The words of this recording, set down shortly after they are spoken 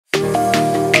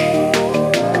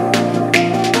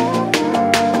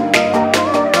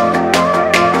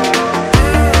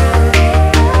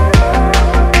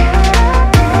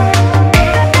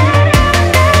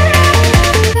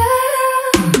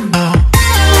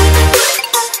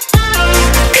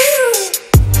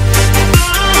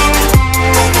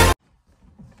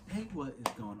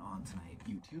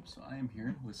I'm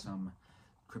here with some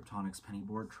Kryptonics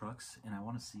Pennyboard trucks, and I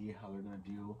want to see how they're going to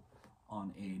do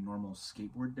on a normal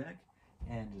skateboard deck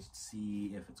and just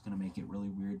see if it's going to make it really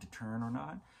weird to turn or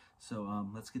not. So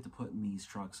let's get to putting these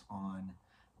trucks on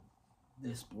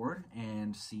this board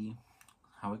and see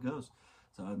how it goes.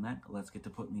 So other than that, let's get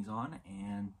to putting these on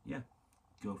and yeah,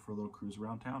 go for a little cruise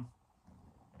around town.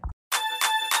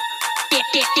 Get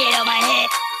on my head.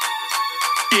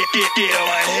 Get on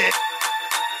my head.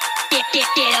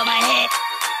 Get on my head.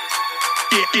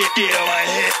 Get on my head. Get on my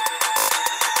head.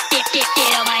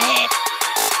 Get on my head.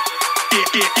 Get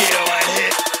on my head.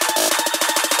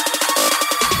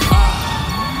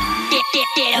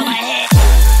 Get on my head.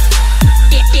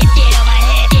 Get on my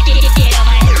head. Get on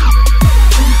my head.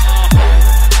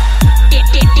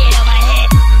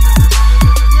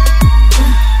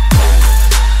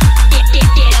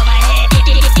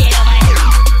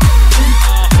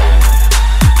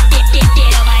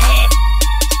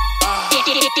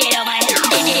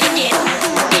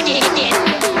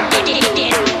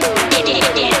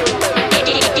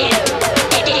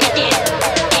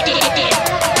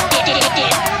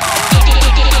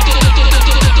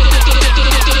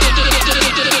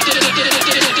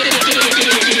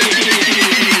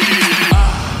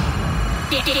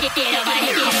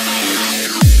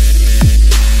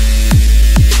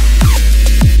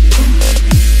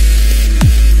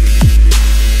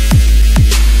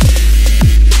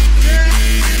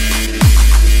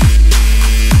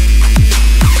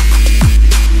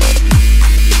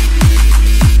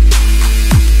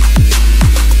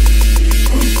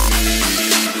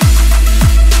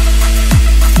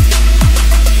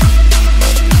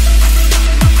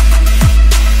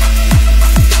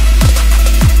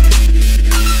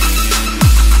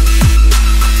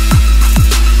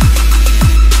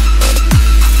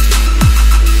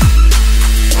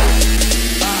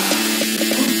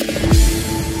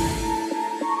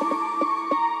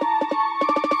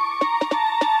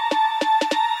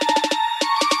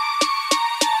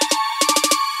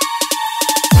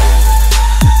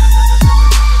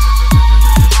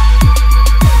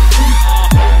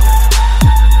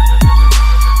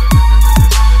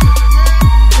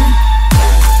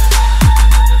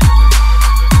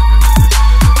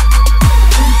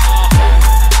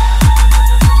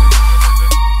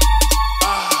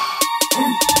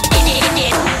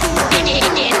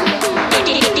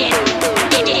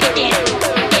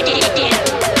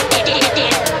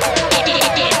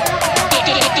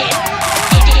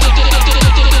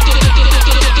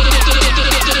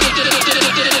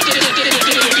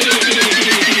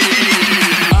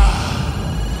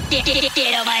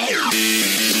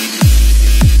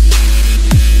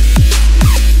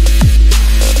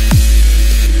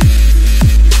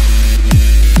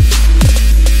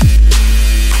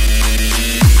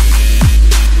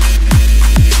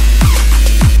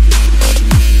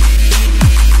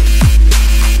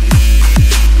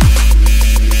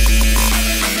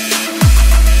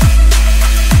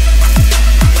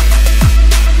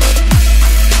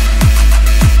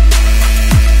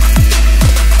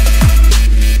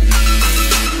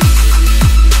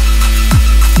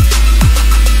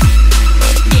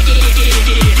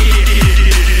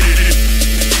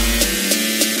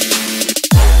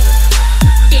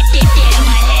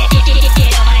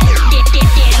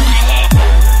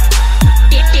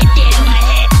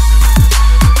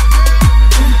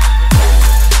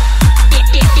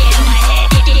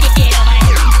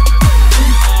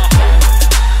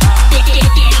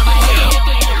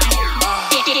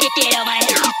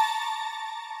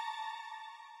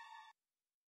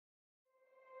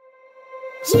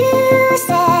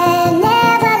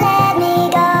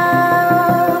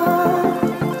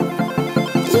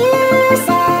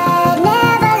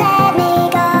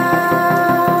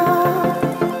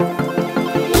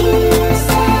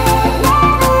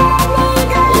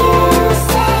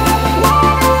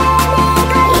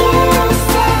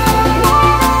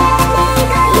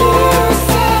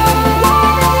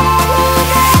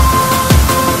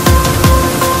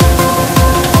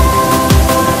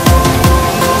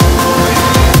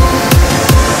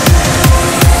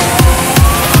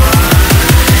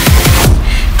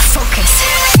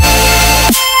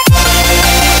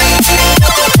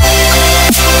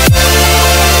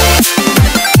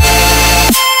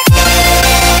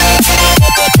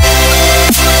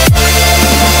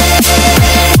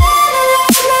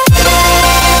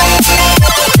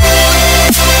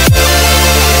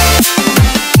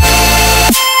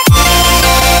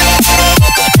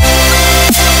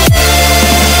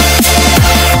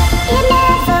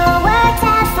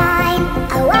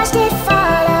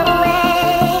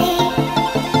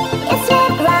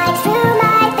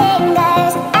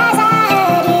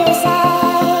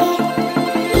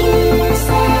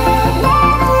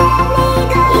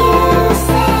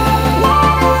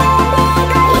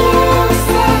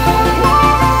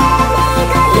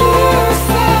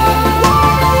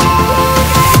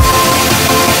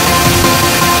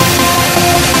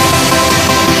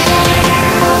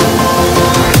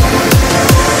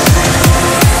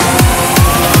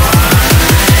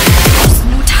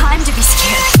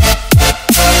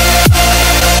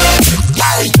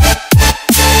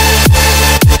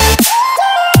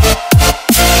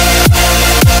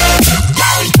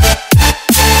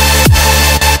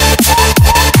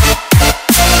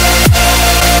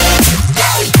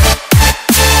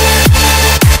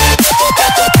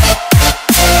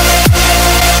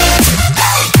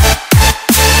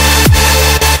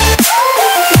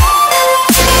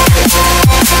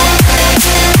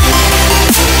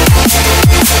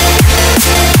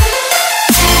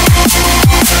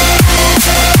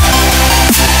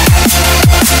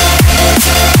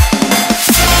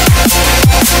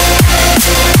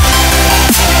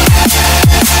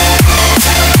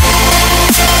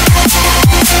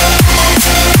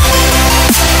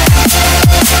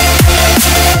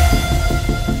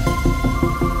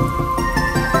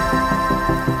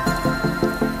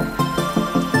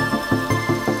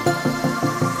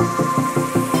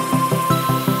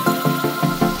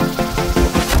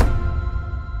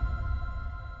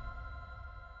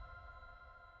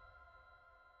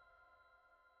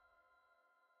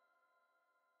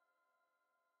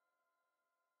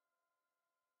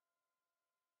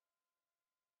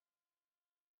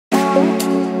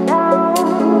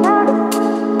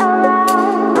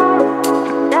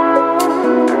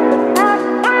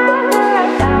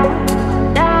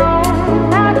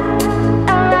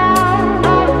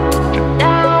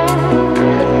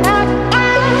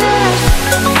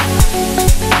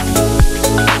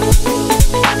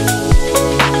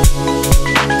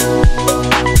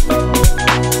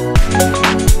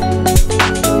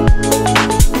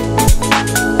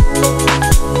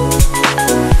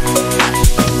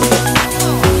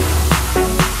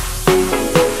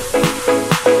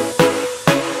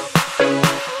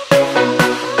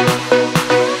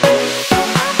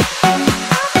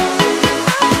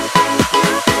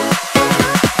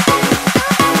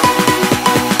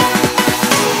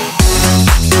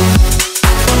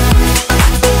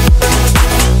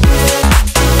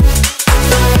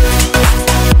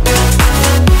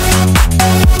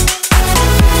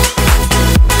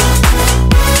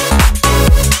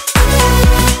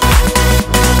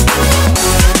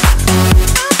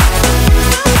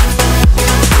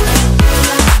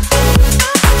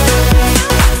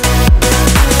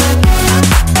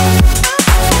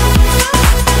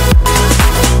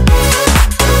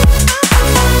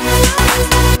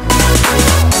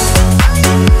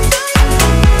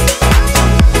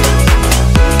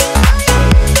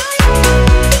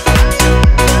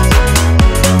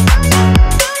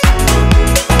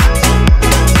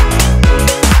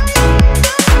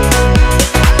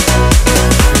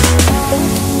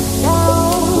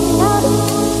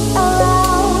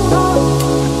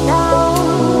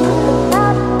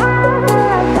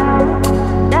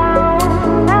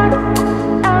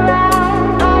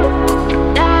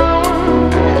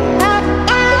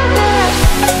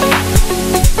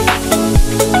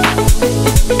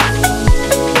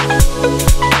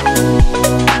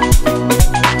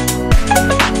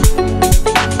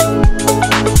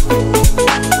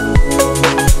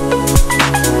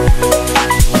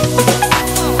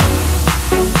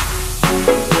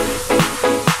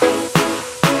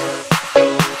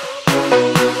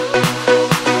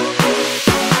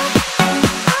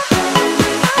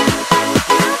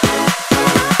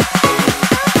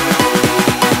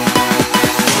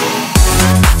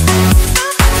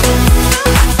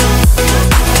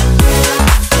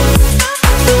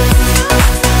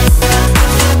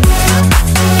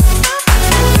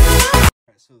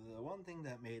 one thing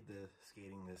that made the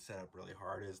skating this setup really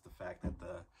hard is the fact that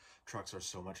the trucks are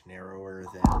so much narrower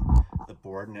than the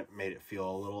board, and it made it feel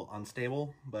a little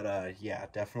unstable. But yeah,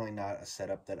 definitely not a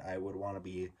setup that I would want to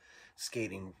be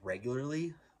skating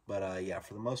regularly. But yeah,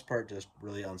 for the most part, just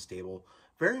really unstable.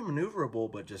 Very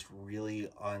maneuverable, but just really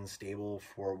unstable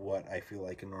for what I feel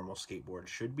like a normal skateboard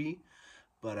should be.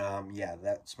 But yeah,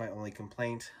 that's my only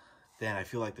complaint. Then I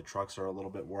feel like the trucks are a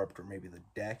little bit warped, or maybe the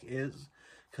deck is,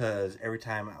 because every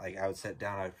time like I would sit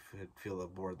down, I would feel the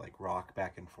board like rock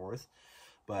back and forth.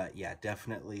 But yeah,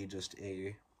 definitely just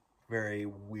a very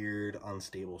weird,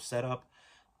 unstable setup.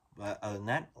 But other than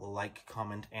that, like,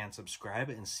 comment, and subscribe,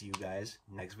 and see you guys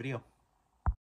next video.